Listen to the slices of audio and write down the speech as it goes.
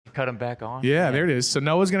cut him back on. Yeah, there it is. So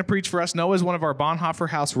Noah's going to preach for us. Noah is one of our Bonhoeffer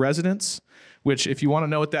House residents, which if you want to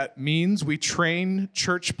know what that means, we train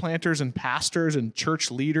church planters and pastors and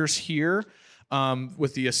church leaders here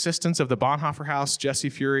with the assistance of the Bonhoeffer House, Jesse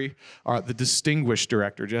Fury, the distinguished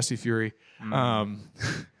director, Jesse Fury,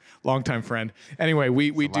 longtime friend. Anyway,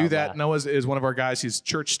 we do that. Noah is one of our guys. He's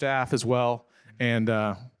church staff as well, and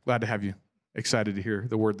glad to have you. Excited to hear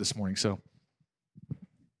the word this morning. So,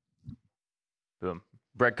 boom.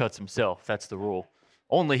 Brett cuts himself. That's the rule.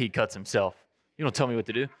 Only he cuts himself. You don't tell me what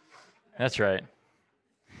to do. That's right.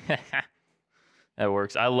 That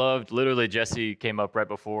works. I loved, literally, Jesse came up right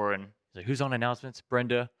before and he's like, who's on announcements?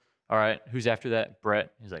 Brenda. All right. Who's after that?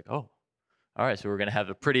 Brett. He's like, oh, all right. So we're going to have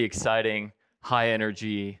a pretty exciting, high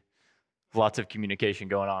energy, lots of communication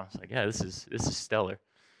going on. It's like, yeah, this is stellar.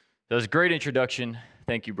 That was a great introduction.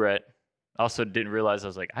 Thank you, Brett. I also didn't realize, I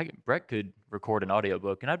was like, Brett could record an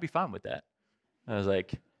audiobook and I'd be fine with that. I was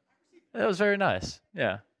like, that was very nice.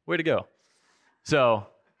 Yeah. Way to go. So,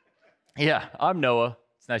 yeah, I'm Noah.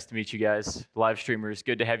 It's nice to meet you guys, live streamers.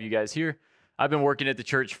 Good to have you guys here. I've been working at the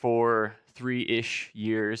church for 3-ish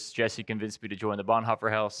years. Jesse convinced me to join the Bonhoeffer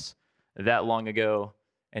House that long ago,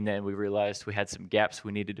 and then we realized we had some gaps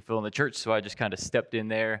we needed to fill in the church, so I just kind of stepped in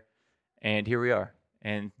there, and here we are.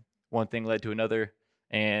 And one thing led to another,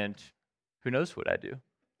 and who knows what I do?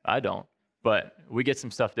 I don't, but we get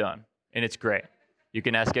some stuff done, and it's great. You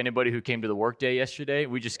can ask anybody who came to the workday yesterday.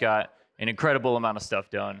 We just got an incredible amount of stuff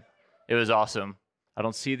done. It was awesome. I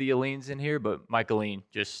don't see the Alines in here, but Mike Aline,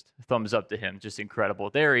 just thumbs up to him. Just incredible.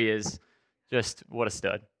 There he is. Just what a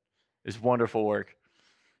stud. It's wonderful work.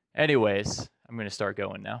 Anyways, I'm going to start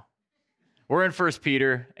going now. We're in 1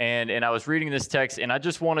 Peter, and I was reading this text, and I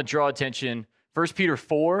just want to draw attention. 1 Peter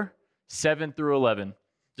 4, 7 through 11.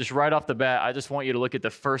 Just right off the bat, I just want you to look at the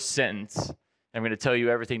first sentence. I'm going to tell you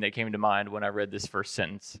everything that came to mind when I read this first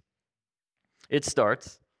sentence. It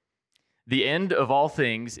starts, the end of all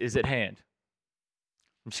things is at hand.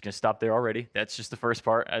 I'm just going to stop there already. That's just the first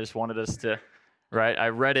part. I just wanted us to, right? I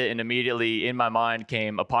read it and immediately in my mind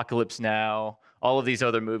came Apocalypse Now, all of these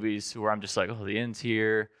other movies where I'm just like, oh, the end's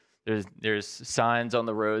here. There's signs on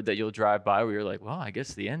the road that you'll drive by where you're like, well, I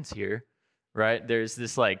guess the end's here, right? There's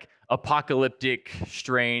this like apocalyptic,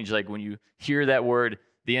 strange, like when you hear that word,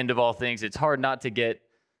 the end of all things, it's hard not to get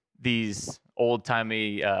these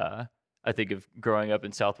old-timey, I think of growing up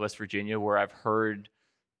in Southwest Virginia where I've heard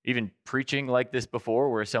even preaching like this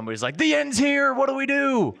before where somebody's like, the end's here, what do we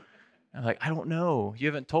do? I'm like, I don't know. You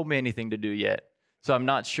haven't told me anything to do yet. So I'm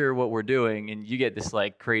not sure what we're doing. And you get this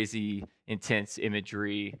like crazy, intense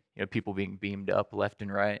imagery, people being beamed up left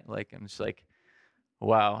and right. Like, I'm just like,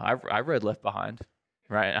 wow, I read Left Behind,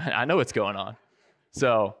 right? I know what's going on.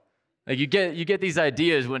 So like you get these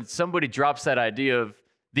ideas when somebody drops that idea of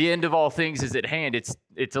the end of all things is at hand.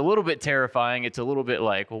 It's a little bit terrifying. It's a little bit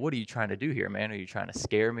like, well, what are you trying to do here, man? Are you trying to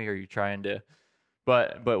scare me? Are you trying to?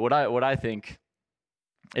 But what I think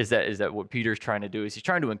is that what Peter's trying to do is he's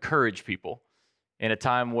trying to encourage people in a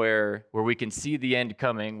time where we can see the end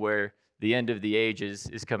coming, where the end of the ages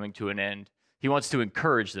is coming to an end. He wants to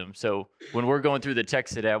encourage them. So when we're going through the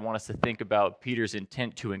text today, I want us to think about Peter's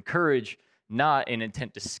intent to encourage, not an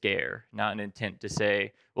intent to scare, not an intent to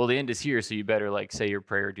say, well, the end is here, so you better like say your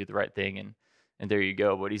prayer, do the right thing, and there you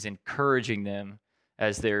go. But he's encouraging them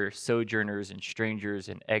as they're sojourners and strangers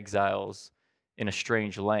and exiles in a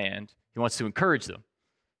strange land. He wants to encourage them.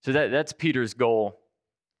 So that's Peter's goal.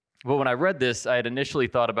 But when I read this, I had initially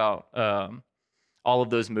thought about all of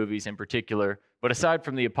those movies in particular. But aside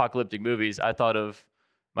from the apocalyptic movies, I thought of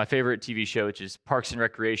my favorite TV show, which is Parks and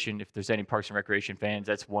Recreation. If there's any Parks and Recreation fans,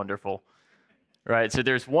 that's wonderful. Right, so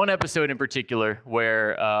there's one episode in particular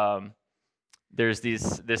where there's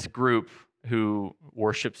this group who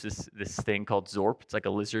worships this thing called Zorp. It's like a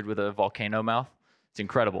lizard with a volcano mouth. It's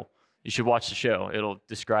incredible. You should watch the show. It'll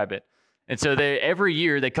describe it. And so every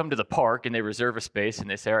year they come to the park and they reserve a space and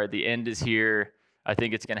they say, all right, the end is here. I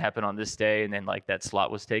think it's going to happen on this day. And then like that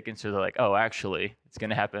slot was taken. So they're like, oh, actually, it's going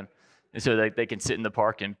to happen. And so they can sit in the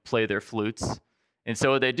park and play their flutes. And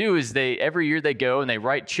so what they do is every year they go and they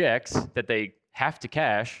write checks that they have to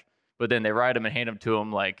cash, but then they write them and hand them to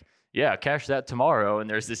them like, yeah, cash that tomorrow. And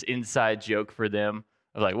there's this inside joke for them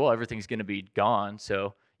of like, well, everything's going to be gone,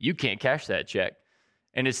 so you can't cash that check.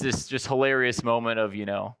 And it's this just hilarious moment of,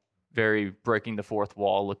 very breaking the fourth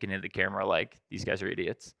wall, looking at the camera like, these guys are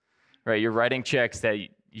idiots, right? You're writing checks that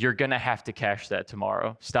you're going to have to cash that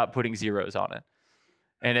tomorrow. Stop putting zeros on it.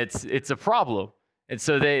 And it's a problem. And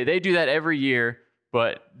so they do that every year.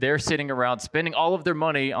 But they're sitting around spending all of their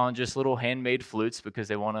money on just little handmade flutes because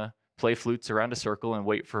they want to play flutes around a circle and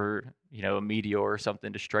wait for, a meteor or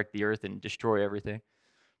something to strike the earth and destroy everything.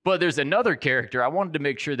 But there's another character. I wanted to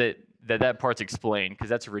make sure that part's explained because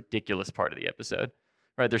that's a ridiculous part of the episode,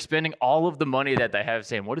 right? They're spending all of the money that they have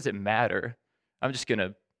saying, what does it matter? I'm just going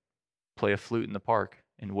to play a flute in the park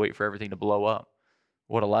and wait for everything to blow up.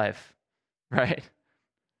 What a life, right?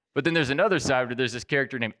 But then there's another side where there's this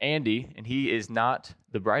character named Andy, and he is not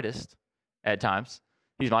the brightest at times.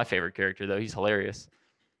 He's my favorite character, though. He's hilarious.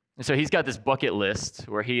 And so he's got this bucket list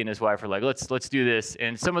where he and his wife are like, let's do this.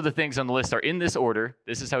 And some of the things on the list are in this order.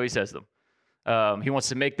 This is how he says them. He wants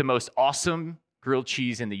to make the most awesome grilled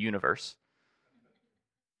cheese in the universe.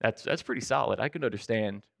 That's pretty solid. I can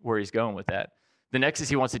understand where he's going with that. The next is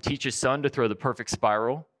he wants to teach his son to throw the perfect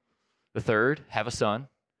spiral. The third, have a son,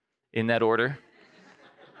 in that order.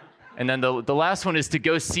 And then the last one is to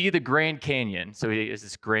go see the Grand Canyon. So he has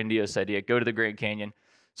this grandiose idea, go to the Grand Canyon.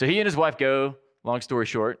 So he and his wife go, long story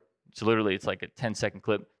short, so literally it's like a 10-second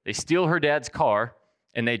clip. They steal her dad's car,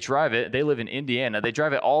 and they drive it. They live in Indiana. They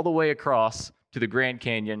drive it all the way across to the Grand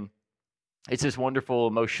Canyon. It's this wonderful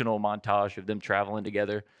emotional montage of them traveling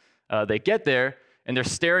together. They get there, and they're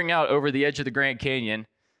staring out over the edge of the Grand Canyon,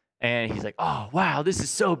 and he's like, oh, wow, this is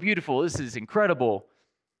so beautiful. This is incredible.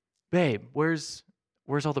 Babe, where's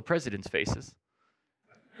all the presidents' faces?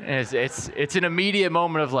 And it's an immediate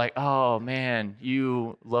moment of like, oh, man,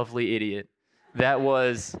 you lovely idiot.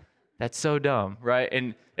 That's so dumb, right?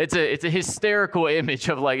 And it's a hysterical image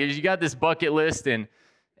of like, you got this bucket list and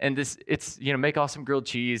this, it's, make awesome grilled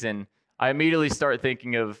cheese. And I immediately start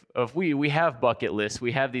thinking of we have bucket lists.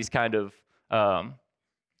 We have these kind of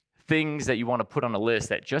things that you want to put on a list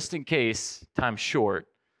that just in case time's short,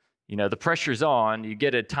 the pressure's on, you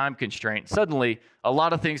get a time constraint. Suddenly, a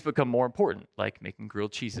lot of things become more important, like making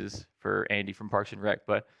grilled cheeses for Andy from Parks and Rec.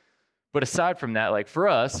 But aside from that, like for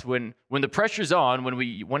us, when the pressure's on,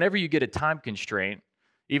 whenever you get a time constraint,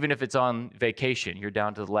 even if it's on vacation, you're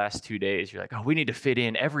down to the last 2 days. You're like, oh, we need to fit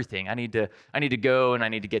in everything. I need to go and I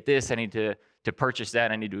need to get this. I need to purchase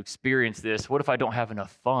that. I need to experience this. What if I don't have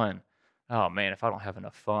enough fun? Oh man, if I don't have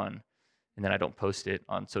enough fun, and then I don't post it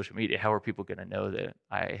on social media, how are people going to know that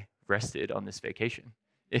I rested on this vacation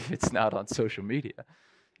if it's not on social media?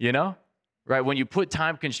 Right? When you put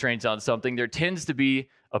time constraints on something, there tends to be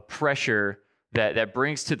a pressure that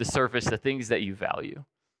brings to the surface the things that you value.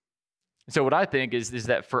 So what I think is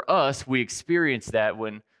that for us, we experience that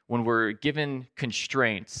when we're given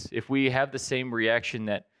constraints. If we have the same reaction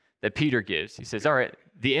that Peter gives, he says, all right,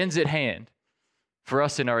 the end's at hand. For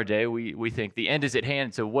us in our day, we think the end is at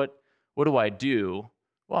hand. So what do I do?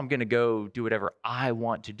 Well, I'm going to go do whatever I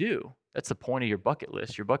want to do. That's the point of your bucket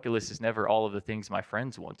list. Your bucket list is never all of the things my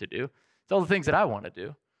friends want to do. It's all the things that I want to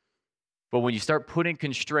do. But when you start putting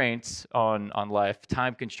constraints on life,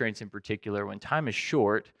 time constraints in particular, when time is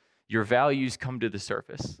short, your values come to the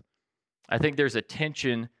surface. I think there's a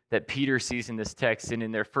tension that Peter sees in this text and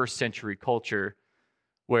in their first century culture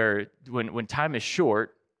where when time is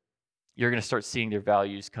short, you're going to start seeing their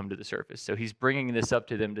values come to the surface. So he's bringing this up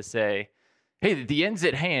to them to say, hey, the end's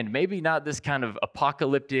at hand. Maybe not this kind of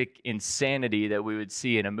apocalyptic insanity that we would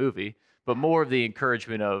see in a movie, but more of the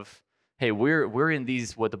encouragement of, hey, we're in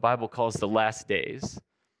these, what the Bible calls the last days.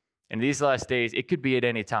 And these last days, it could be at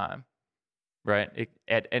any time, right?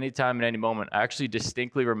 At any time, at any moment. I actually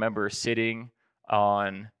distinctly remember sitting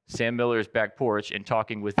on Sam Miller's back porch and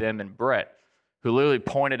talking with them and Brett, who literally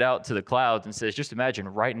pointed out to the clouds and says, just imagine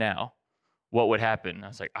right now what would happen. I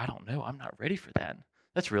was like, I don't know. I'm not ready for that.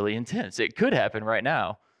 That's really intense. It could happen right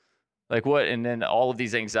now. Like what? And then all of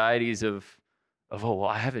these anxieties of oh, well,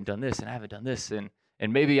 I haven't done this and I haven't done this. And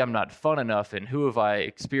maybe I'm not fun enough. And who have I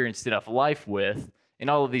experienced enough life with? And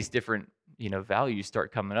all of these different, values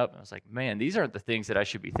start coming up. And I was like, man, these aren't the things that I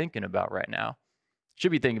should be thinking about right now. I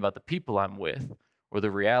should be thinking about the people I'm with or the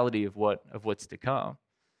reality of what's to come.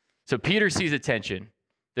 So Peter sees a tension.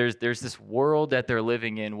 There's this world that they're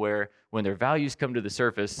living in where when their values come to the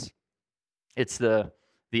surface, it's the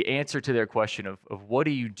answer to their question of what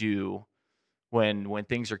do you do when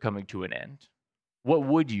things are coming to an end? What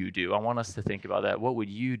would you do? I want us to think about that. What would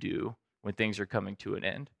you do when things are coming to an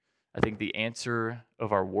end? I think the answer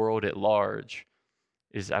of our world at large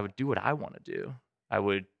is I would do what I want to do. I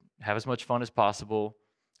would have as much fun as possible.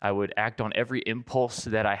 I would act on every impulse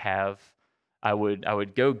that I have. I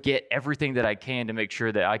would go get everything that I can to make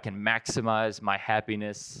sure that I can maximize my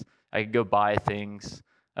happiness. I could go buy things.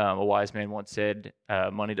 A wise man once said,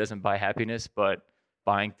 money doesn't buy happiness, but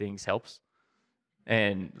buying things helps.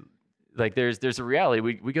 And like there's a reality.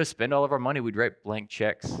 We go spend all of our money. We'd write blank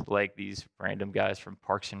checks like these random guys from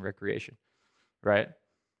Parks and Recreation, right?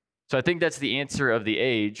 So I think that's the answer of the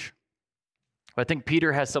age. But I think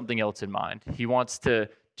Peter has something else in mind. He wants to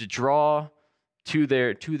draw to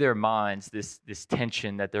their minds this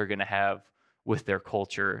tension that they're going to have with their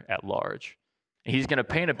culture at large. And he's going to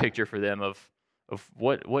paint a picture for them of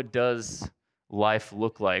what does life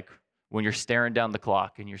look like when you're staring down the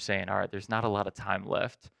clock and you're saying, all right, there's not a lot of time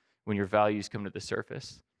left when your values come to the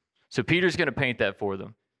surface. So Peter's going to paint that for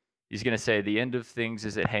them. He's going to say the end of things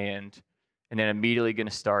is at hand, and then immediately going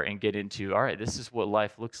to start and get into, all right, this is what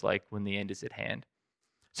life looks like when the end is at hand.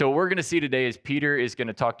 So what we're going to see today is Peter is going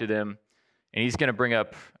to talk to them, and he's going to bring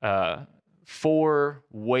up 4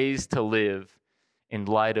 ways to live in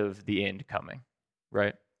light of the end coming,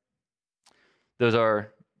 right? Those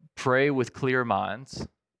are pray with clear minds,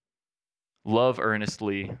 love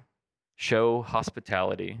earnestly, show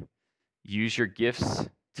hospitality, use your gifts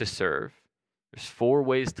to serve. There's 4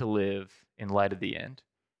 ways to live in light of the end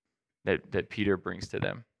that Peter brings to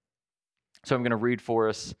them. So I'm going to read for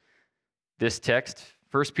us this text,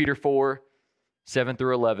 1 Peter 4, 7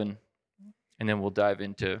 through 11, and then we'll dive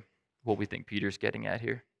into what we think Peter's getting at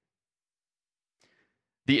here.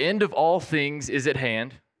 The end of all things is at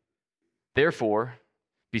hand. Therefore,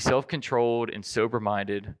 be self-controlled and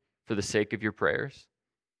sober-minded for the sake of your prayers.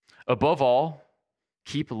 Above all,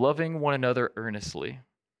 keep loving one another earnestly,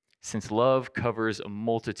 since love covers a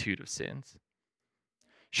multitude of sins.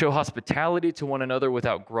 Show hospitality to one another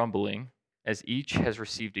without grumbling. As each has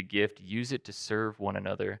received a gift, use it to serve one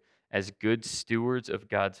another as good stewards of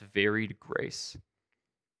God's varied grace.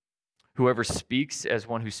 Whoever speaks as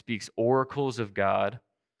one who speaks oracles of God,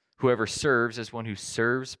 whoever serves as one who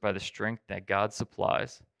serves by the strength that God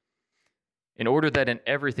supplies, in order that in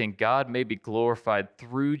everything God may be glorified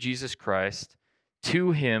through Jesus Christ.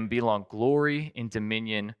 To him belong glory and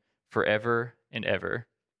dominion forever and ever.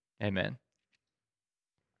 Amen.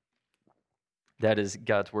 That is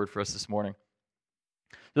God's word for us this morning.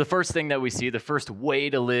 The first thing that we see, the first way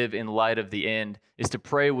to live in light of the end, is to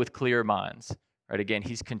pray with clear minds. Right? Again,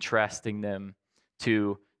 he's contrasting them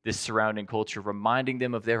to this surrounding culture, reminding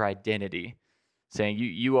them of their identity, saying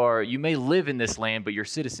you may live in this land, but your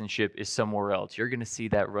citizenship is somewhere else. You're going to see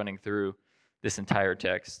that running through this entire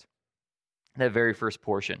text. That very first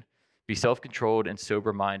portion, be self-controlled and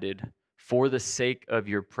sober-minded for the sake of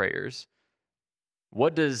your prayers.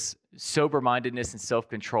 What does sober-mindedness and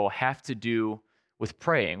self-control have to do with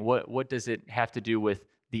praying? What does it have to do with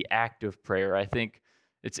the act of prayer? I think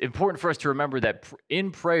it's important for us to remember that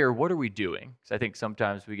in prayer, what are we doing? Because I think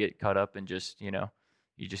sometimes we get caught up in just, you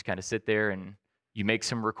just kind of sit there and you make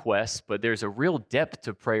some requests, but there's a real depth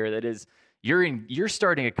to prayer that is, you're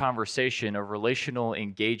starting a conversation, a relational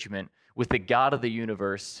engagement with the God of the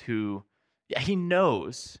universe who, he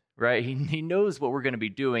knows, right? He knows what we're going to be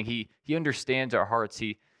doing. He understands our hearts.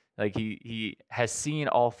 He has seen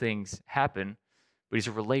all things happen, but he's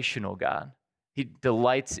a relational God. He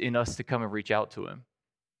delights in us to come and reach out to him.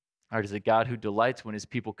 All right, he's a God who delights when his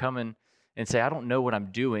people come in and say, I don't know what I'm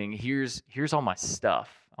doing. Here's all my stuff.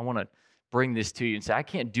 I want to bring this to you and say, I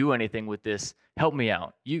can't do anything with this. Help me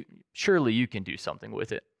out. Surely you can do something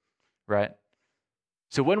with it, right?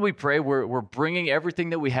 So when we pray, we're bringing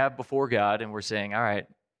everything that we have before God, and we're saying, all right,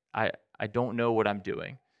 I don't know what I'm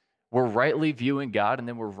doing. We're rightly viewing God, and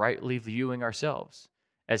then we're rightly viewing ourselves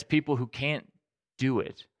as people who can't do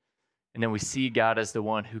it. And then we see God as the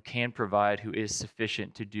one who can provide, who is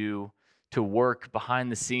sufficient to work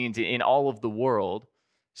behind the scenes in all of the world.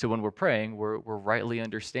 So when we're praying, we're rightly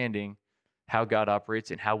understanding how God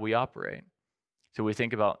operates and how we operate. So we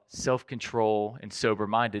think about self-control and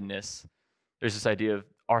sober-mindedness. There's this idea of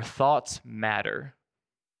our thoughts matter.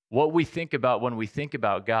 What we think about when we think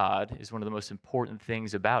about God is one of the most important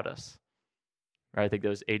things about us. Right? I think that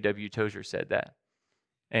was A.W. Tozer said that.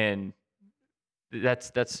 And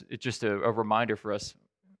that's it's just a reminder for us.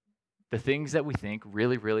 The things that we think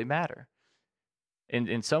really, really matter. And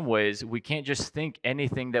in some ways, we can't just think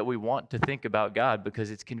anything that we want to think about God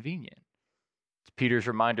because it's convenient. It's Peter's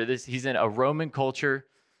reminder. He's in a Roman culture,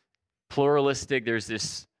 pluralistic. There's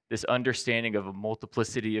this understanding of a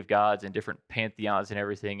multiplicity of gods and different pantheons and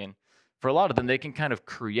everything. And for a lot of them, they can kind of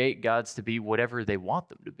create gods to be whatever they want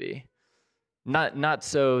them to be. Not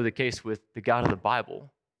so the case with the God of the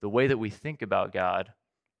Bible. The way that we think about God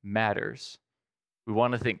matters. We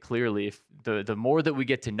want to think clearly. If the more that we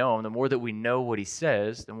get to know him, the more that we know what he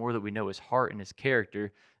says, the more that we know his heart and his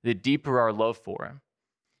character, the deeper our love for him.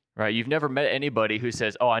 Right? You've never met anybody who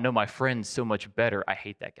says, oh, I know my friend so much better. I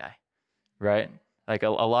hate that guy. Right? Like a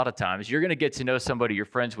lot of times, you're going to get to know somebody you're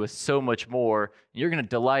friends with so much more, and you're going to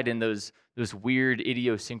delight in those weird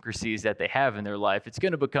idiosyncrasies that they have in their life. It's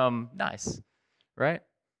going to become nice, right?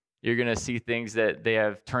 You're going to see things that they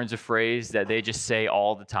have turns of phrase that they just say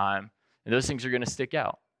all the time, and those things are going to stick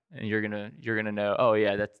out. and you're gonna know, oh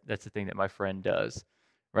yeah, that's the thing that my friend does,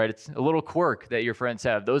 right? It's a little quirk that your friends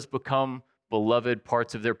have. Those become beloved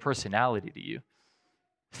parts of their personality to you.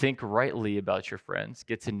 Think rightly about your friends.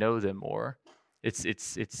 Get to know them more.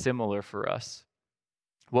 It's similar for us.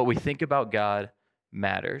 What we think about God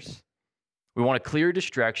matters. We want to clear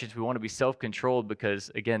distractions. We want to be self-controlled because,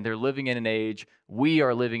 again, they're living in an age, we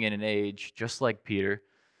are living in an age, just like Peter,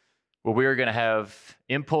 where we are going to have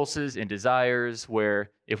impulses and desires where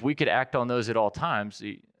if we could act on those at all times,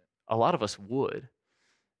 a lot of us would.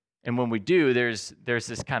 And when we do, there's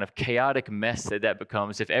this kind of chaotic mess that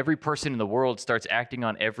becomes. If every person in the world starts acting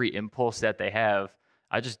on every impulse that they have,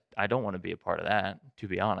 I don't want to be a part of that, to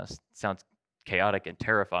be honest. It sounds chaotic and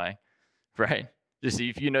terrifying, right? Just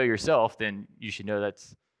if you know yourself, then you should know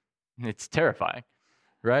it's terrifying,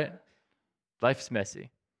 right? Life's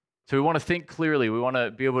messy. So we want to think clearly. We want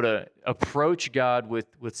to be able to approach God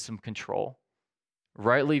with some control,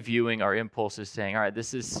 rightly viewing our impulses, saying, all right,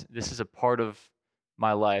 this is a part of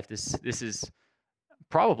my life. This is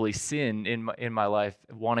probably sin in my life,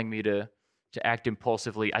 wanting me to act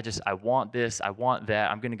impulsively. I want this, I want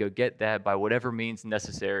that. I'm going to go get that by whatever means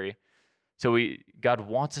necessary. So God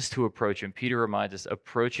wants us to approach him. Peter reminds us,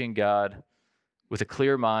 approaching God with a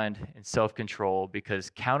clear mind and self-control, because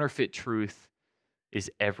counterfeit truth is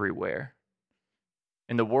everywhere.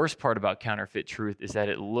 And the worst part about counterfeit truth is that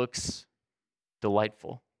it looks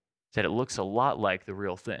delightful, that it looks a lot like the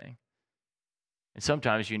real thing. And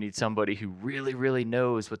sometimes you need somebody who really, really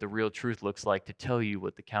knows what the real truth looks like to tell you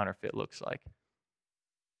what the counterfeit looks like.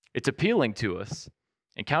 It's appealing to us.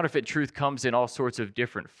 And counterfeit truth comes in all sorts of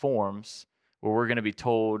different forms, where we're going to be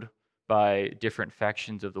told by different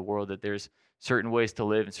factions of the world that there's certain ways to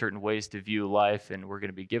live and certain ways to view life, and we're going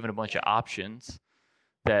to be given a bunch of options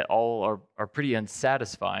that all are pretty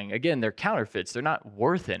unsatisfying. Again, they're counterfeits. They're not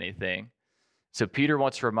worth anything. So Peter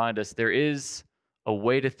wants to remind us there is a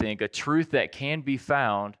way to think, a truth that can be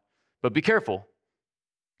found, but be careful.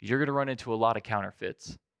 You're going to run into a lot of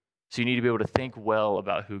counterfeits. So you need to be able to think well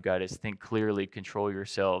about who God is. Think clearly, control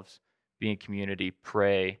yourselves, be in community,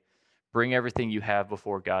 pray, bring everything you have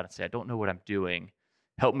before God and say, I don't know what I'm doing.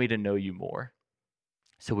 Help me to know you more.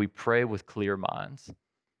 So we pray with clear minds.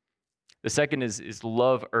 The second is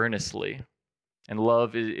love earnestly. And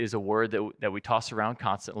love is a word that we toss around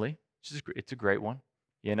constantly. It's a great one,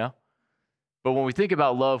 you know? But when we think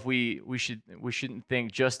about love, we shouldn't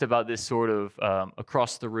think just about this sort of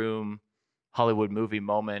across the room Hollywood movie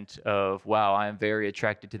moment of, wow, I am very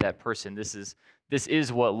attracted to that person. This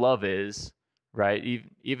is what love is, right?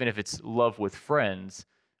 Even if it's love with friends,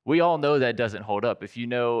 we all know that doesn't hold up. If you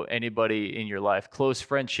know anybody in your life, close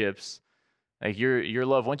friendships, like your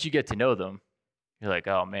love, once you get to know them, you're like,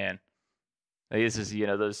 oh man, like this is,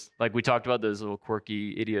 those, like we talked about, those little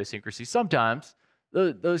quirky idiosyncrasies. Sometimes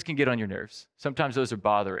those can get on your nerves. Sometimes those are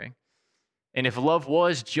bothering. And if love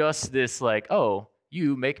was just this, like, oh,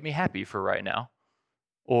 you make me happy for right now,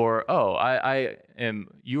 or oh,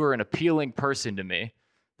 you are an appealing person to me.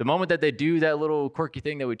 The moment that they do that little quirky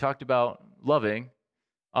thing that we talked about loving,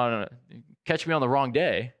 catch me on the wrong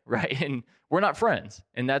day, right? And we're not friends,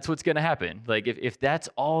 and that's what's going to happen. Like if that's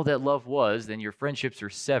all that love was, then your friendships are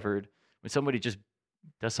severed when somebody just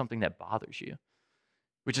does something that bothers you.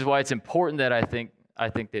 Which is why it's important that I think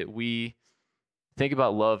that we think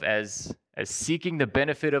about love as seeking the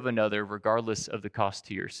benefit of another regardless of the cost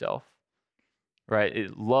to yourself, right?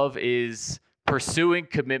 Love is pursuing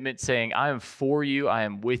commitment, saying, I am for you, I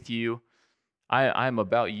am with you, I am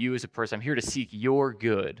about you as a person. I'm here to seek your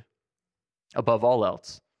good above all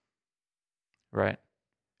else, right?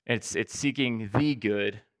 It's seeking the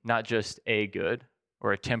good, not just a good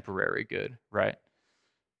or a temporary good, right?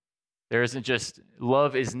 There isn't just,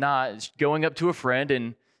 love is not going up to a friend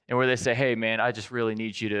and where they say, hey man, I just really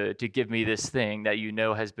need you to give me this thing that you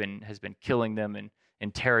know has been killing them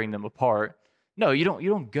and tearing them apart. No, you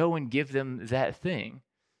don't go and give them that thing.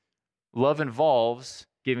 Love involves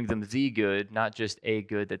giving them the good, not just a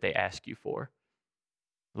good that they ask you for.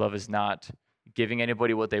 Love is not giving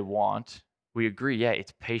anybody what they want. We agree, yeah,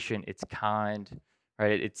 it's patient, it's kind,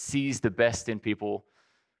 right? It sees the best in people.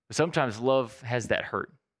 But sometimes love has that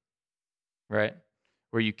hurt, right?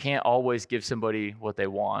 Where you can't always give somebody what they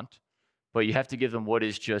want, but you have to give them what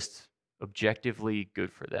is just objectively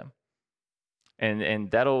good for them.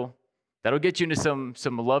 And that'll get you into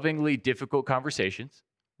some lovingly difficult conversations,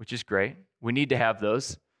 which is great. We need to have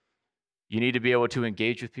those. You need to be able to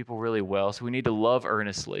engage with people really well. So we need to love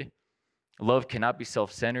earnestly. Love cannot be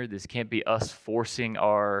self-centered. This can't be us forcing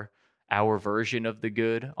our version of the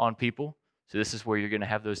good on people. So this is where you're going to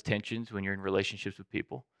have those tensions when you're in relationships with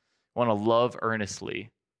people. Want to love earnestly.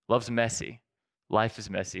 Love's messy. Life is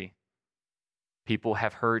messy. People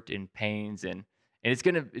have hurt and pains, and it's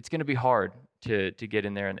gonna be hard to get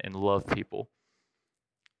in there and love people.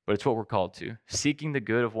 But it's what we're called to, seeking the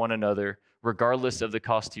good of one another, regardless of the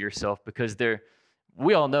cost to yourself, because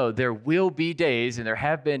we all know there will be days, and there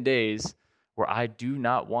have been days, where I do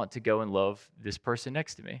not want to go and love this person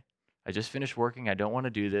next to me. I just finished working. I don't want to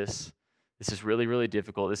do this. This is really, really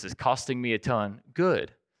difficult. This is costing me a ton.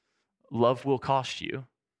 Good. Love will cost you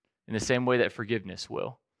in the same way that forgiveness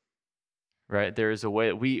will, right? There is a way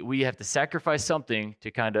that we have to sacrifice something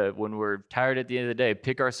to kind of, when we're tired at the end of the day,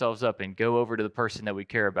 pick ourselves up and go over to the person that we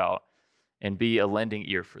care about and be a lending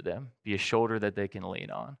ear for them, be a shoulder that they can lean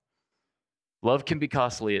on. Love can be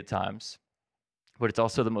costly at times, but it's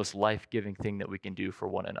also the most life-giving thing that we can do for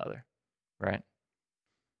one another, right?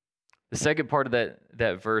 The second part of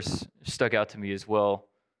that verse stuck out to me as well.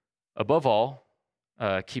 Above all,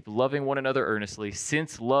 keep loving one another earnestly,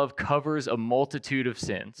 since love covers a multitude of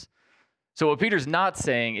sins. So what Peter's not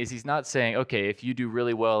saying is, he's not saying, okay, if you do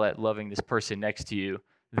really well at loving this person next to you,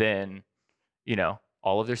 then,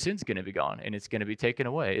 all of their sin's going to be gone and it's going to be taken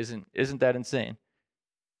away. Isn't that insane?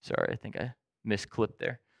 Sorry, I think I misclipped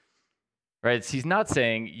there. Right? He's not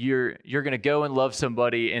saying you're going to go and love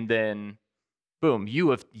somebody and then boom,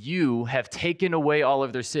 you have taken away all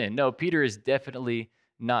of their sin. No, Peter is definitely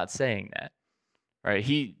not saying that. Right?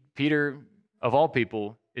 Peter, of all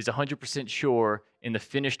people, is 100% sure in the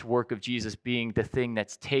finished work of Jesus being the thing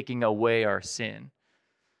that's taking away our sin.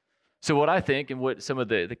 So what I think, and what some of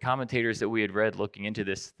the commentators that we had read looking into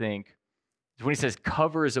this think, is when he says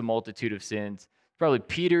covers a multitude of sins, probably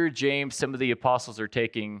Peter, James, some of the apostles are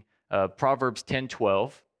taking Proverbs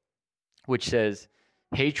 10:12, which says,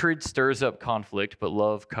 hatred stirs up conflict, but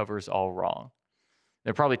love covers all wrong.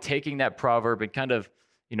 They're probably taking that proverb and kind of,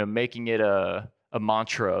 making it a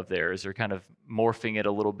mantra of theirs, or kind of morphing it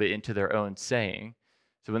a little bit into their own saying.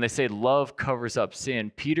 So when they say love covers up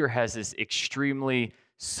sin, Peter has this extremely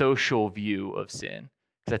social view of sin.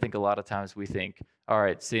 Because I think a lot of times we think, all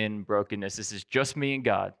right, sin, brokenness, this is just me and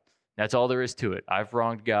God. That's all there is to it. I've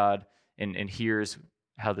wronged God, and here's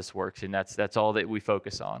how this works, and that's all that we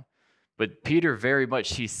focus on. But Peter very much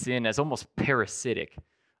sees sin as almost parasitic,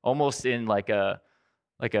 almost in like a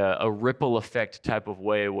ripple effect type of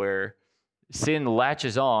way, where sin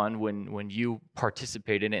latches on when you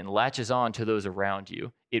participate in it, and latches on to those around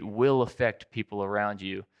you. It will affect people around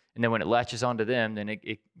you. And then when it latches onto them, then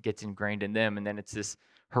it gets ingrained in them. And then it's this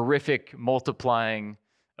horrific multiplying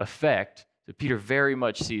effect. So Peter very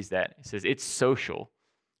much sees that. He says it's social,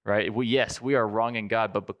 right? Yes, we are wronging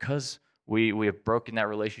God, but because we have broken that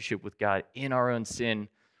relationship with God in our own sin,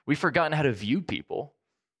 we've forgotten how to view people.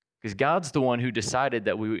 Because God's the one who decided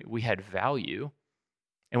that we had value.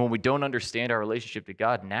 And when we don't understand our relationship to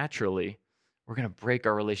God, naturally, we're going to break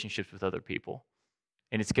our relationships with other people.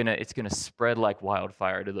 And it's gonna spread like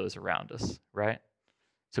wildfire to those around us, right?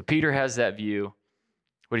 So Peter has that view,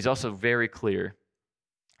 but he's also very clear.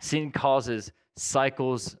 Sin causes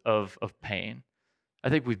cycles of pain. I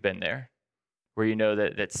think we've been there, where you know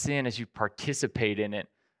that sin, as you participate in it,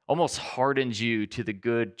 almost hardens you to the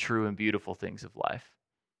good, true, and beautiful things of life.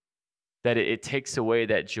 That it takes away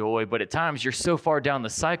that joy, but at times you're so far down the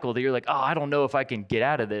cycle that you're like, oh, I don't know if I can get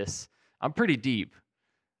out of this. I'm pretty deep.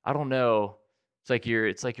 I don't know.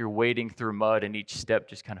 It's like you're wading through mud, and each step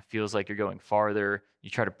just kind of feels like you're going farther. You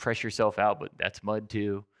try to press yourself out, but that's mud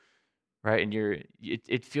too, right? And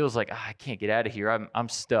it feels like, I can't get out of here. I'm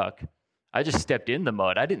stuck. I just stepped in the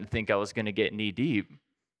mud. I didn't think I was going to get knee deep.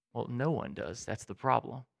 Well, no one does. That's the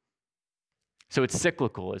problem. So it's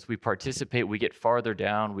cyclical. As we participate, we get farther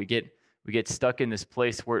down. We get stuck in this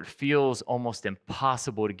place where it feels almost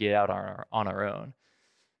impossible to get out on our own.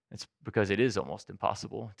 It's because it is almost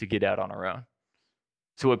impossible to get out on our own.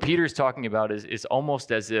 So what Peter's talking about is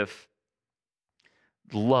almost as if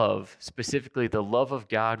love, specifically the love of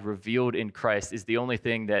God revealed in Christ, is the only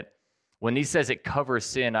thing that, when he says it covers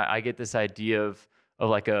sin, I get this idea of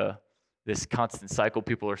like this constant cycle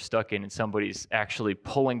people are stuck in, and somebody's actually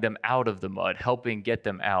pulling them out of the mud, helping get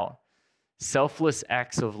them out. Selfless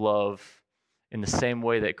acts of love, in the same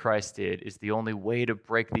way that Christ did, is the only way to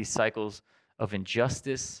break these cycles of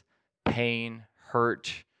injustice, pain,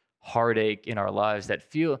 hurt, heartache in our lives that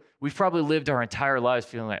we've probably lived our entire lives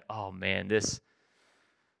feeling like, oh man, this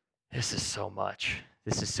is so much.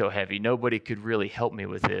 This is so heavy. Nobody could really help me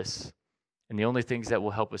with this. And the only things that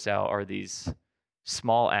will help us out are these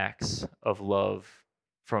small acts of love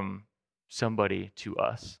from somebody to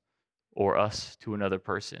us, or us to another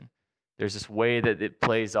person. There's this way that it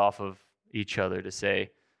plays off of each other to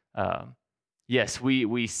say, yes,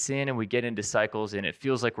 we sin and we get into cycles, and it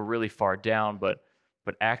feels like we're really far down, but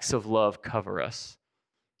but acts of love cover us,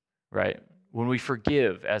 right? When we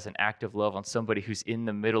forgive as an act of love on somebody who's in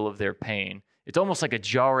the middle of their pain, it's almost like a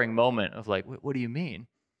jarring moment of like, what do you mean?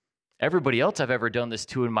 Everybody else I've ever done this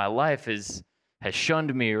to in my life has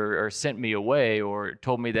shunned me or sent me away or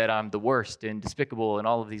told me that I'm the worst and despicable and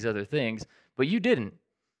all of these other things, but you didn't.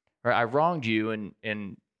 Right? I wronged you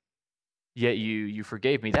and yet you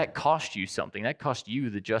forgave me. That cost you something. That cost you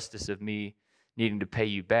the justice of me needing to pay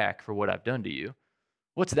you back for what I've done to you.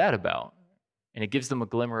 What's that about? And it gives them a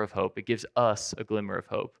glimmer of hope. It gives us a glimmer of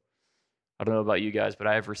hope. I don't know about you guys, but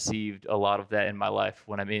I have received a lot of that in my life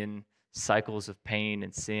when I'm in cycles of pain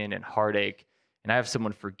and sin and heartache, and I have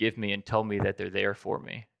someone forgive me and tell me that they're there for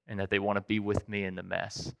me and that they want to be with me in the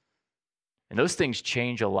mess. And those things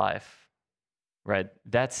change a life, right?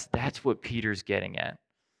 That's what Peter's getting at.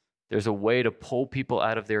 There's a way to pull people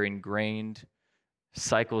out of their ingrained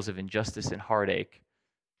cycles of injustice and heartache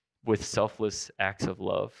with selfless acts of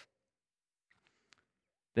love.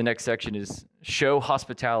 The next section is show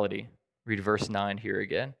hospitality. Read verse 9 here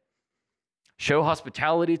again. Show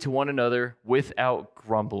hospitality to one another without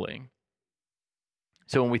grumbling.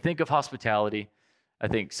 So when we think of hospitality, I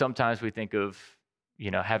think sometimes we think of,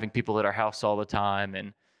 having people at our house all the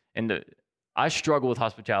time. I struggle with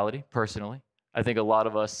hospitality personally. I think a lot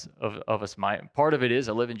of us might. Part of it is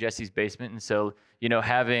I live in Jesse's basement, and so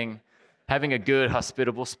having a good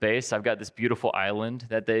hospitable space. I've got this beautiful island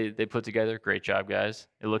that they put together. Great job, guys.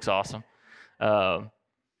 It looks awesome.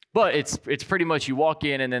 But it's pretty much you walk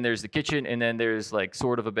in and then there's the kitchen and then there's like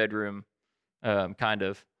sort of a bedroom, kind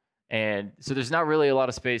of. And so there's not really a lot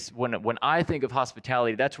of space. When I think of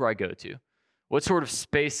hospitality, that's where I go to. What sort of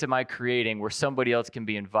space am I creating where somebody else can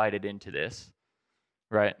be invited into this,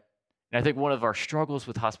 right? And I think one of our struggles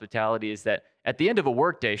with hospitality is that at the end of a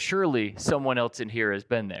workday, surely someone else in here has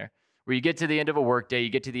been there, where you get to the end of a workday, you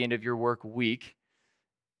get to the end of your work week,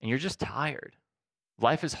 and you're just tired.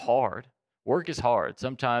 Life is hard. Work is hard.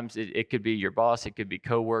 Sometimes it could be your boss, it could be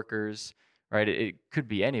coworkers, right? It could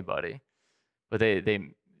be anybody. But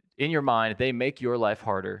they in your mind, they make your life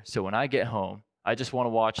harder. So when I get home, I just want to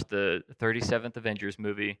watch the 37th Avengers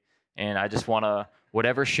movie, and I just want to,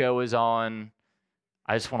 whatever show is on,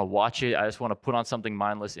 I just want to watch it. I just want to put on something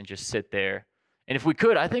mindless and just sit there. And if we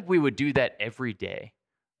could, I think we would do that every day.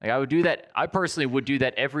 Like I would do that. I personally would do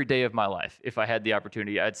that every day of my life if I had the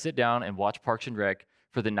opportunity. I'd sit down and watch Parks and Rec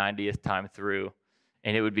for the 90th time through,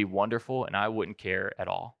 and it would be wonderful, and I wouldn't care at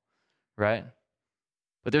all, right?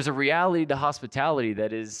 But there's a reality to hospitality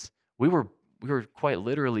that is, we were quite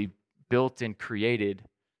literally built and created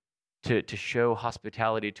to show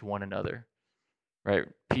hospitality to one another, right?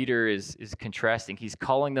 Peter is contrasting. He's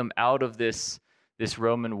calling them out of this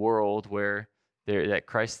Roman world where that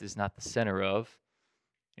Christ is not the center of.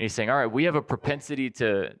 And he's saying, all right, we have a propensity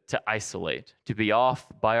to isolate, to be off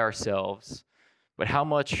by ourselves. But how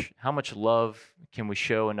much love can we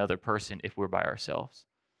show another person if we're by ourselves?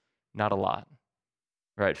 Not a lot,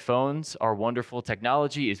 right? Phones are wonderful.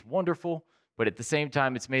 Technology is wonderful, but at the same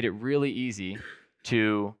time, it's made it really easy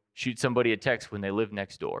to shoot somebody a text when they live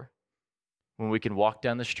next door, when we can walk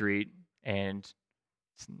down the street and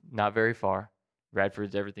it's not very far.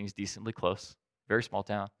 Radford's, everything's decently close, very small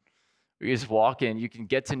town. You just walk in, you can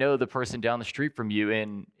get to know the person down the street from you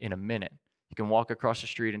in a minute. You can walk across the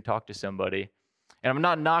street and talk to somebody. And I'm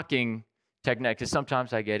not knocking technology, because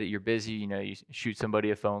sometimes I get it. You're busy, you shoot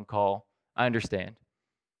somebody a phone call. I understand.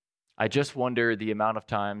 I just wonder the amount of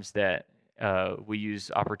times that we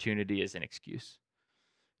use opportunity as an excuse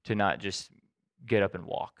to not just get up and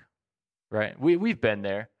walk, right? We've been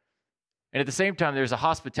there. And at the same time, there's a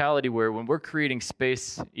hospitality where when we're creating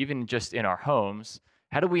space, even just in our homes,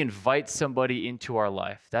 how do we invite somebody into our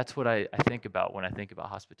life? That's what I think about when I think about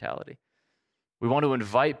hospitality. We want to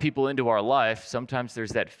invite people into our life. Sometimes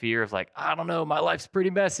there's that fear of like, I don't know, my life's pretty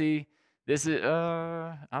messy. This is,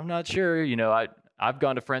 I'm not sure. I've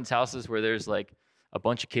gone to friends' houses where there's like a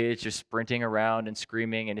bunch of kids just sprinting around and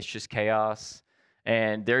screaming, and it's just chaos.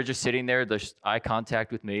 And they're just sitting there, there's eye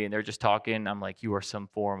contact with me, and they're just talking. I'm like, you are some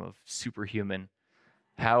form of superhuman.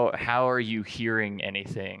 How are you hearing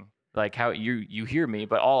anything? Like how you hear me,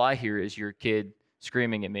 but all I hear is your kid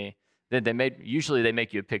screaming at me. Then usually they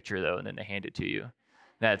make you a picture though, and then they hand it to you.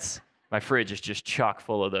 My fridge is just chock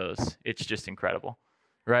full of those. It's just incredible,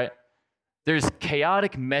 right? There's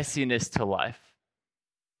chaotic messiness to life.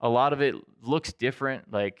 A lot of it looks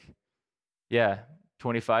different. Like,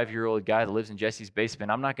 25-year-old guy that lives in Jesse's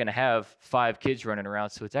basement. I'm not going to have 5 kids running around,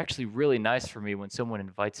 so it's actually really nice for me when someone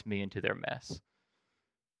invites me into their mess,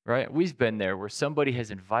 right? We've been there where somebody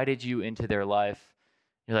has invited you into their life.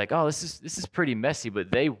 You're like, oh, this is pretty messy, but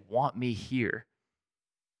they want me here.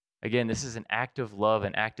 Again, this is an act of love,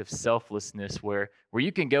 an act of selflessness where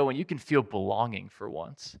you can go and you can feel belonging for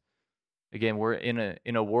once. Again, we're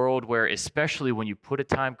in a world where, especially when you put a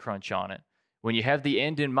time crunch on it, when you have the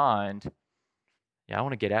end in mind, yeah, I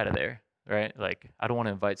want to get out of there, right? Like, I don't want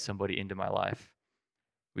to invite somebody into my life.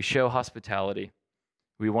 We show hospitality.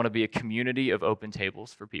 We want to be a community of open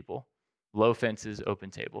tables for people. Low fences,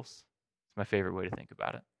 open tables. It's my favorite way to think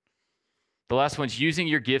about it. The last one's using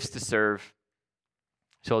your gifts to serve.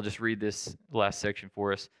 So I'll just read this last section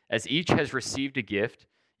for us. As each has received a gift,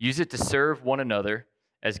 use it to serve one another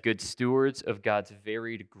as good stewards of God's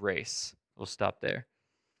varied grace. We'll stop there.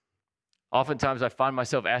 Oftentimes I find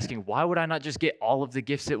myself asking, why would I not just get all of the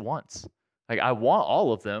gifts at once? Like, I want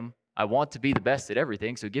all of them. I want to be the best at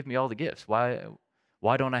everything, so give me all the gifts. Why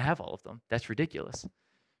don't I have all of them? That's ridiculous,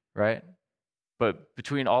 right? But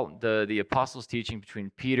between all the apostles' teaching,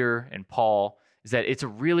 between Peter and Paul, is that it's a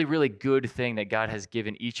really, really good thing that God has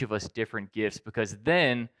given each of us different gifts, because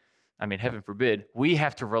then, I mean, heaven forbid, we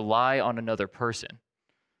have to rely on another person.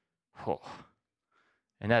 Oh.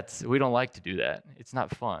 And we don't like to do that. It's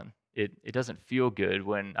not fun. It doesn't feel good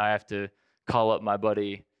when I have to call up my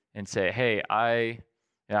buddy and say, hey, I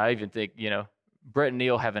even think, Brett and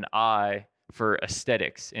Neil have an eye for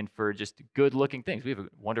aesthetics and for just good looking things. We have a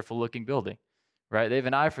wonderful looking building, right? They have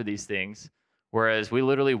an eye for these things. Whereas we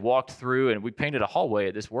literally walked through and we painted a hallway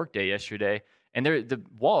at this work day yesterday, and the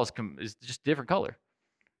walls is just different color,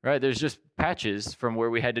 right? There's just patches from where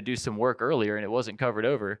we had to do some work earlier and it wasn't covered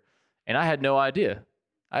over. And I had no idea.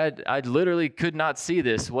 I literally could not see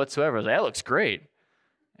this whatsoever. I was like, that looks great.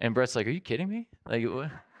 And Brett's like, are you kidding me? Like, what?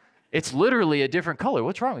 It's literally a different color.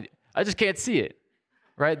 What's wrong with you? I just can't see it,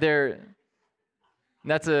 right there.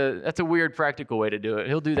 That's a weird practical way to do it.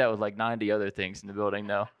 He'll do that with like 90 other things in the building,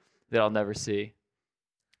 though, that I'll never see.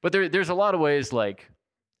 But there's a lot of ways like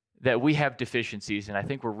that we have deficiencies, and I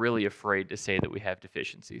think we're really afraid to say that we have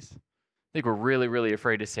deficiencies. I think we're really, really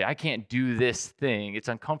afraid to say, I can't do this thing. It's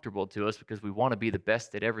uncomfortable to us because we want to be the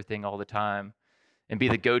best at everything all the time and be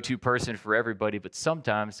the go-to person for everybody, but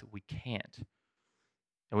sometimes we can't.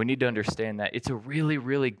 And we need to understand that it's a really,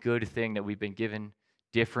 really good thing that we've been given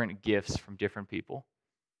different gifts from different people.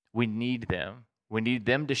 We need them. We need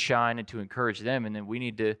them to shine and to encourage them, and then we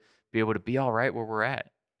need to be able to be all right where we're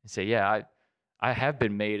at and say, yeah, I have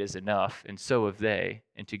been made as enough, and so have they,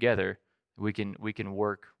 and together we can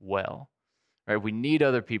work well. Right? We need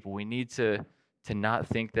other people. We need to not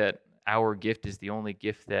think that our gift is the only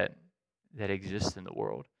gift that exists in the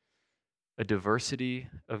world. A diversity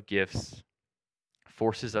of gifts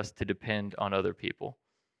forces us to depend on other people,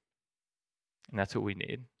 and that's what we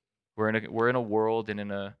need. We're in a world and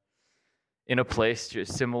in a place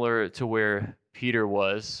just similar to where Peter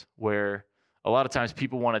was, where a lot of times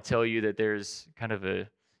people want to tell you that there's kind of a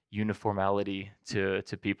uniformity to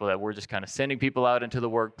people, that we're just kind of sending people out into the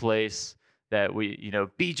workplace, that we,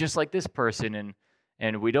 be just like this person,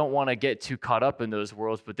 and we don't want to get too caught up in those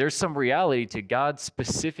worlds. But there's some reality to God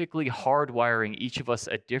specifically hardwiring each of us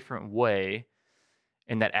a different way,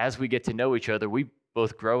 and that as we get to know each other, we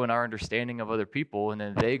both grow in our understanding of other people, and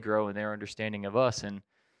then they grow in their understanding of us. And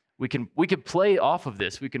we can play off of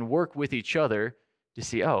this. We can work with each other to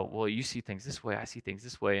see, oh, well, you see things this way, I see things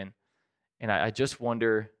this way. And I just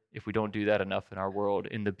wonder if we don't do that enough in our world,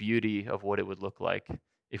 in the beauty of what it would look like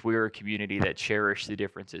if we were a community that cherished the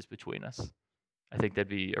differences between us. I think that'd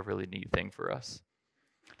be a really neat thing for us.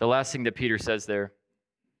 The last thing that Peter says there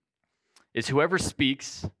is, whoever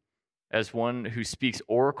speaks as one who speaks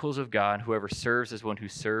oracles of God, whoever serves as one who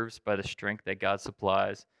serves by the strength that God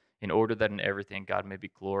supplies, in order that in everything God may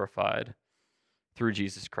be glorified through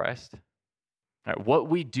Jesus Christ. All right, what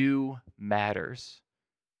we do matters.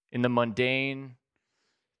 In the mundane,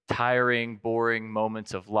 tiring, boring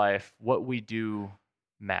moments of life, what we do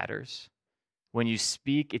matters. When you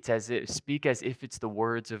speak, speak as if it's the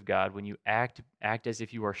words of God. When you act as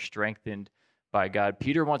if you are strengthened by God.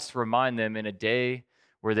 Peter wants to remind them, in a day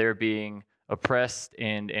where they're being oppressed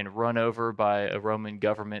and run over by a Roman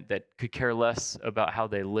government that could care less about how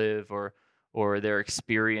they live or their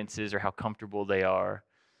experiences or how comfortable they are.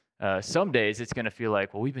 Some days it's going to feel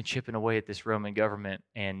like, well, we've been chipping away at this Roman government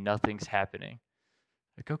and nothing's happening.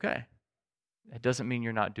 Like, okay, that doesn't mean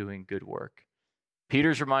you're not doing good work.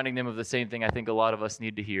 Peter's reminding them of the same thing I think a lot of us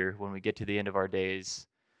need to hear when we get to the end of our days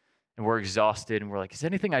and we're exhausted and we're like, does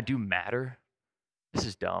anything I do matter? This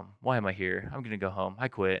is dumb. Why am I here? I'm going to go home. I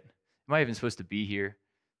quit. Am I even supposed to be here?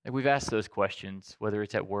 Like, we've asked those questions, whether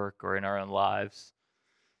it's at work or in our own lives.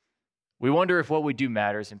 We wonder if what we do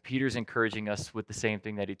matters, and Peter's encouraging us with the same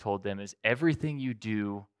thing that he told them, is everything you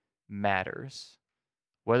do matters.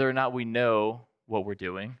 Whether or not we know what we're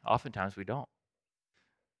doing, oftentimes we don't.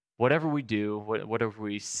 whatever we do, whatever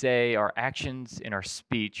we say, our actions and our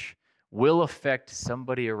speech will affect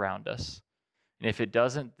somebody around us. And if it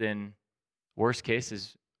doesn't, then worst case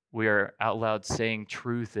is we are out loud saying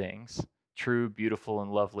true things, true, beautiful,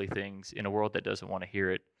 and lovely things in a world that doesn't want to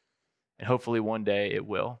hear it. And hopefully one day it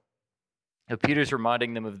will. Now, Peter's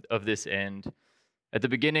reminding them of this end. At the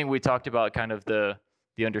beginning, we talked about kind of the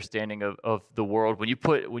understanding of the world. When you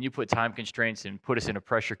put time constraints and put us in a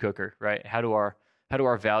pressure cooker, right? How do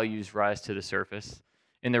our values rise to the surface?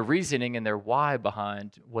 And their reasoning and their why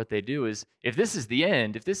behind what they do is, if this is the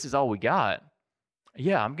end, if this is all we got,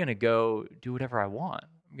 yeah, I'm going to go do whatever I want.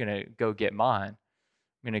 I'm going to go get mine.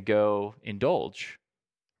 I'm going to go indulge,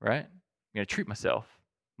 right? I'm going to treat myself.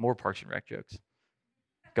 More Parks and Rec jokes.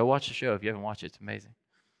 Go watch the show if you haven't watched it. It's amazing.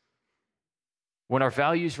 When our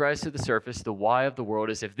values rise to the surface, the why of the world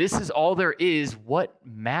is, if this is all there is, what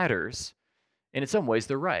matters? And in some ways,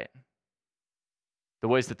 they're right. The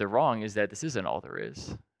ways that they're wrong is that this isn't all there is.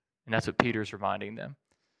 And that's what Peter's reminding them.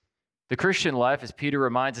 The Christian life, as Peter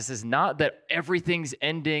reminds us, is not that everything's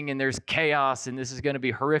ending and there's chaos and this is going to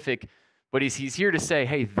be horrific, but he's here to say,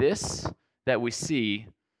 hey, this that we see,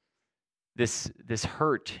 this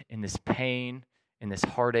hurt and this pain and this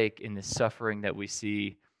heartache and this suffering that we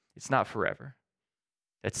see, it's not forever.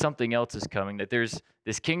 That something else is coming, that there's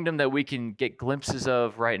this kingdom that we can get glimpses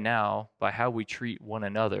of right now by how we treat one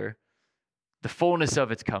another. The fullness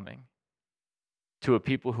of it's coming to a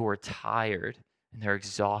people who are tired and they're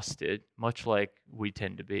exhausted, much like we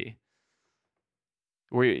tend to be.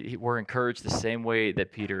 We're encouraged the same way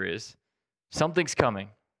that Peter is. Something's coming,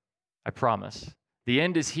 I promise. The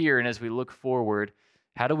end is here, and as we look forward,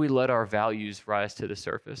 how do we let our values rise to the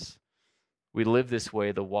surface? We live this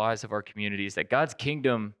way, the whys of our communities, that God's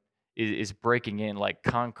kingdom is breaking in like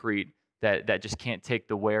concrete that just can't take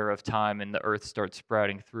the wear of time and the earth starts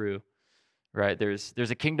sprouting through, right? There's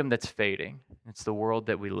a kingdom that's fading. It's the world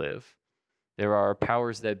that we live. There are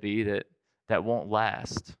powers that be that won't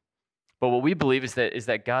last. But what we believe is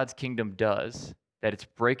that God's kingdom does, that it's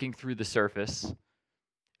breaking through the surface,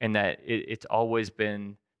 and that it's always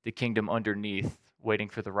been the kingdom underneath, waiting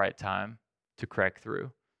for the right time to crack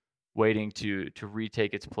through, waiting to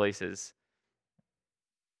retake its places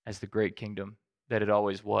as the great kingdom that it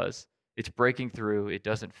always was. It's breaking through. It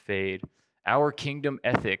doesn't fade. Our kingdom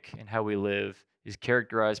ethic and how we live is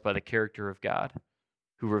characterized by the character of God,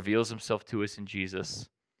 who reveals himself to us in Jesus.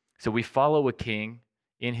 So we follow a king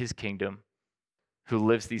in his kingdom who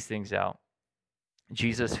lives these things out.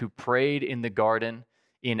 Jesus, who prayed in the garden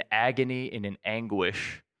in agony and in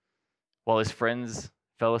anguish while his friends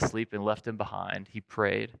fell asleep and left him behind, he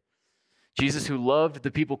prayed. Jesus, who loved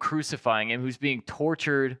the people crucifying him, who's being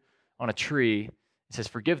tortured on a tree, says,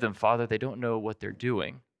 "Forgive them, Father, they don't know what they're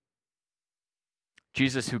doing."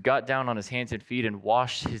 Jesus, who got down on his hands and feet and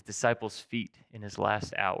washed his disciples' feet in his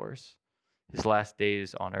last hours, his last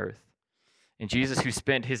days on earth. And Jesus, who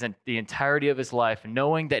spent the entirety of his life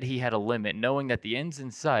knowing that he had a limit, knowing that the end's in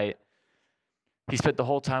sight, he spent the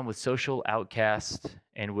whole time with social outcasts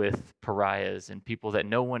and with pariahs and people that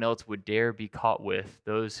no one else would dare be caught with,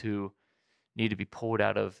 those who need to be pulled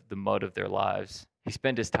out of the mud of their lives. He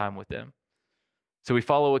spent his time with them. So we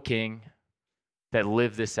follow a king that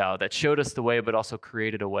lived this out, that showed us the way, but also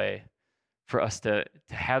created a way for us to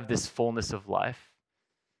have this fullness of life.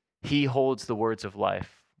 He holds the words of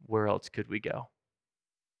life. Where else could we go?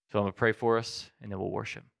 So I'm going to pray for us, and then we'll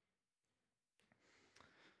worship.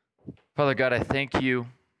 Father God, I thank you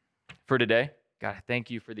for today. God, I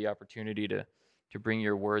thank you for the opportunity to bring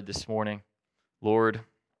your word this morning. Lord,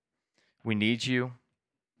 we need you.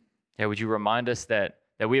 Yeah, would you remind us that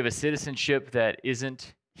we have a citizenship that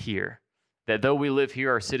isn't here, that though we live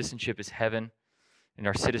here, our citizenship is heaven, and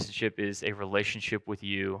our citizenship is a relationship with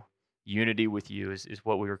you. Unity with you is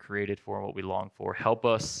what we were created for and what we long for. Help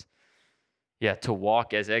us, to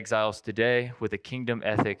walk as exiles today with a kingdom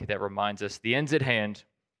ethic that reminds us the end's at hand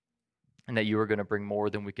and that you are going to bring more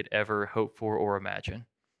than we could ever hope for or imagine.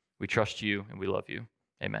 We trust you and we love you.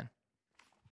 Amen.